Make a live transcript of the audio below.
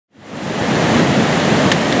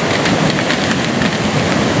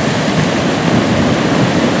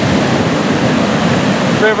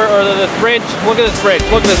or this bridge. Look at this bridge.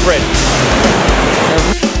 Look at this bridge.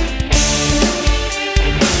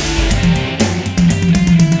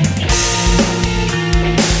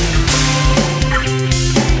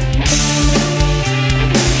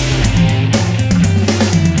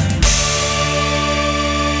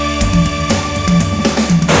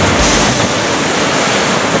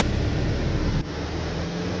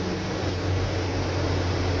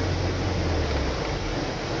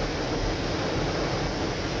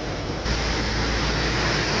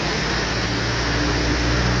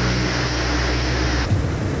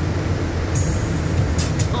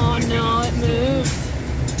 No, it moved.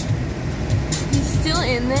 He's still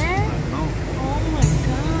in there? I don't know. Oh my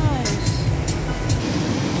gosh.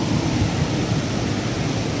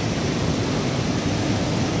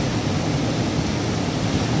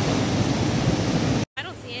 I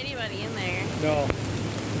don't see anybody in there. No.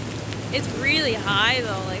 It's really high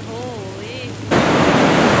though, like holy.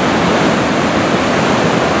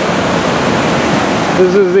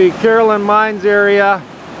 This is the Carolyn Mines area.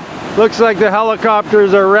 Looks like the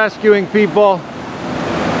helicopters are rescuing people.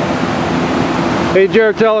 Hey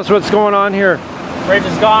Jared, tell us what's going on here. Bridge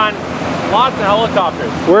is gone. Lots of helicopters.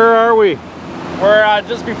 Where are we? We're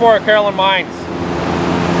just before Carolyn Mines.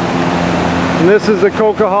 And this is the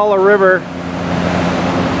Coquihalla River.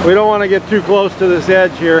 We don't want to get too close to this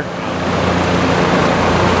edge here.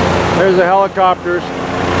 There's the helicopters.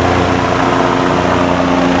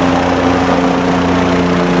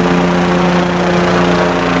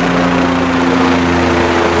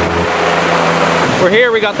 We're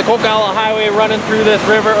here, we got the Coquihalla Highway running through this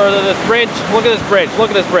river, or this bridge. Look at this bridge,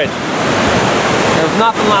 look at this bridge. There's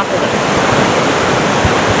nothing left of it.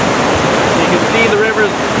 You can see the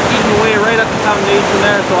river's eating away right at the foundation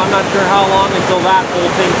there, so I'm not sure how long until that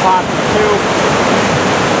whole thing collapses too.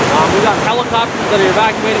 We got helicopters that are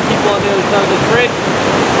evacuating people on the other side of this bridge.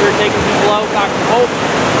 We're taking people out back to Hope.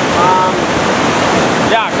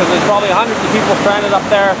 Yeah, because there's probably hundreds of people stranded up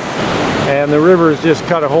there. And the river has just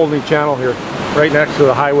cut a whole new channel here, right next to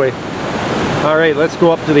the highway. All right, let's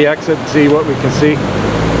go up to the exit and see what we can see.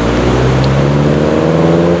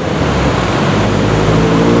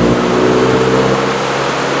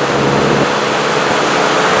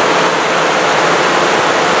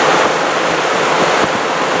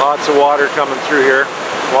 Lots of water coming through here.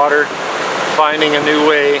 Water finding a new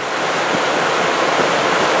way.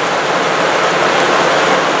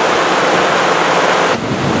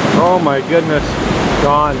 Oh my goodness,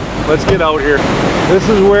 gone. Let's get out here. This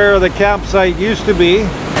is where the campsite used to be.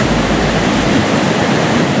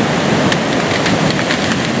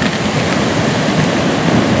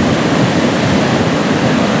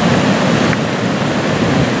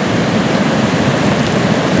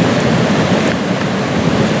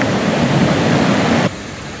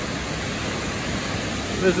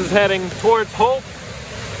 This is heading towards Hope.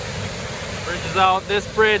 Bridge is out. This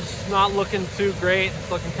bridge not looking too great. It's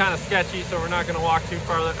looking kind of sketchy, so we're not going to walk too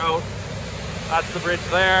far out. That's the bridge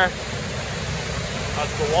there.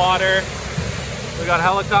 That's the water. We got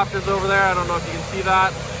helicopters over there. I don't know if you can see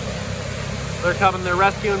that. They're coming, they're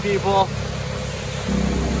rescuing people.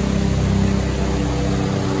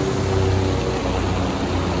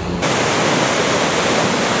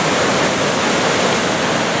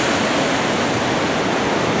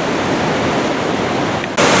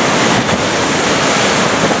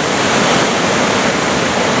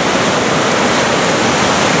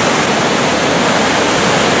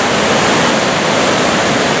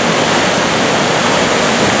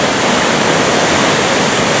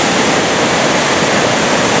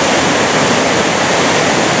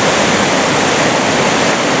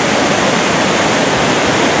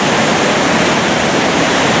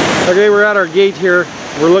 Okay, we're at our gate here.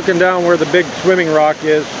 We're looking down where the big swimming rock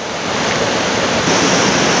is.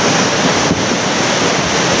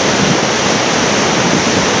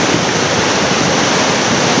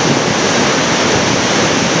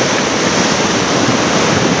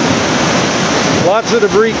 Lots of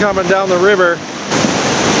debris coming down the river.